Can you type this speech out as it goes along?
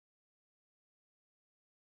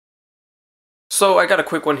So I got a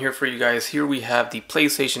quick one here for you guys. Here we have the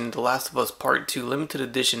PlayStation The Last of Us Part 2 Limited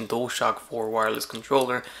Edition Dualshock 4 wireless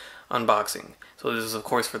controller unboxing. So this is of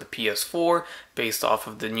course for the PS4, based off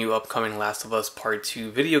of the new upcoming Last of Us Part 2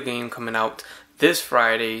 video game coming out this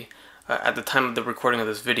Friday. At the time of the recording of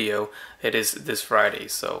this video, it is this Friday.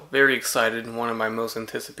 So very excited, one of my most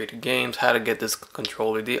anticipated games. How to get this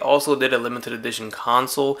controller. They also did a limited edition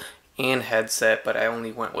console and headset, but I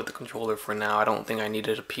only went with the controller for now. I don't think I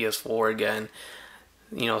needed a PS4 again,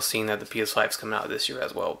 you know, seeing that the PS5 is coming out this year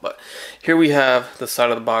as well. But here we have the side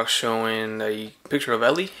of the box showing a picture of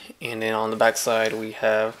Ellie, and then on the back side we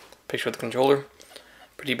have a picture of the controller.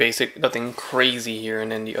 Pretty basic, nothing crazy here.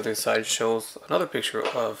 And then the other side shows another picture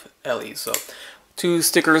of Ellie. So two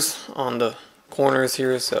stickers on the corners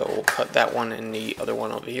here, so we'll cut that one and the other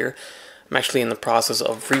one over here. I'm actually in the process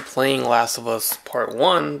of replaying Last of Us Part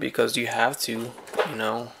 1 because you have to, you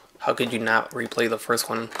know, how could you not replay the first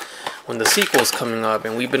one when the sequel's coming up?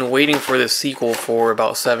 And we've been waiting for this sequel for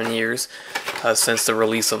about 7 years since the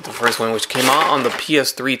release of the first one, which came out on the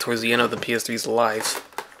PS3 towards the end of the PS3's life.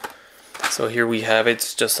 So here we have it,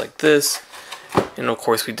 it's just like this. And of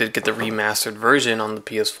course we did get the remastered version on the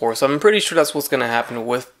PS4. So I'm pretty sure that's what's going to happen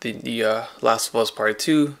with the Last of Us Part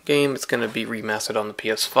 2 game. It's going to be remastered on the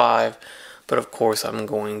PS5. But of course I'm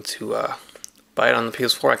going to buy it on the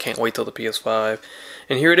PS4. I can't wait till the PS5.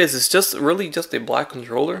 And here it is. It's just really just a black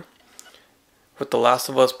controller with the Last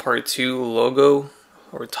of Us Part 2 logo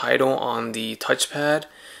or title on the touchpad.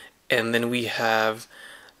 And then we have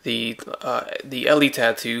the Ellie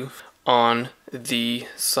tattoo on the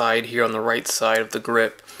side here on the right side of the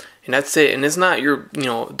grip, and that's it. And it's not your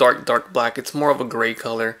dark black, it's more of a gray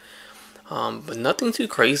color, but nothing too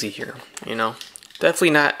crazy here, definitely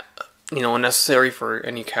not necessary for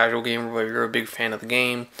any casual gamer. But if you're a big fan of the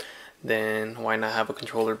game, then why not have a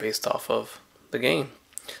controller based off of the game?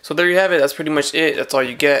 So there you have it. That's pretty much it. That's all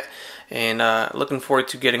you get. And looking forward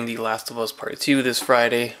to getting the Last of Us Part 2 this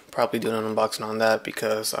Friday. Probably doing an unboxing on that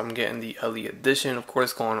because I'm getting the Ellie edition, of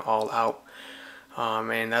course, going all out.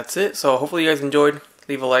 And that's it. So hopefully you guys enjoyed.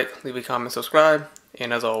 Leave a like, leave a comment, subscribe.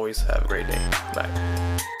 And as always, have a great day. Bye.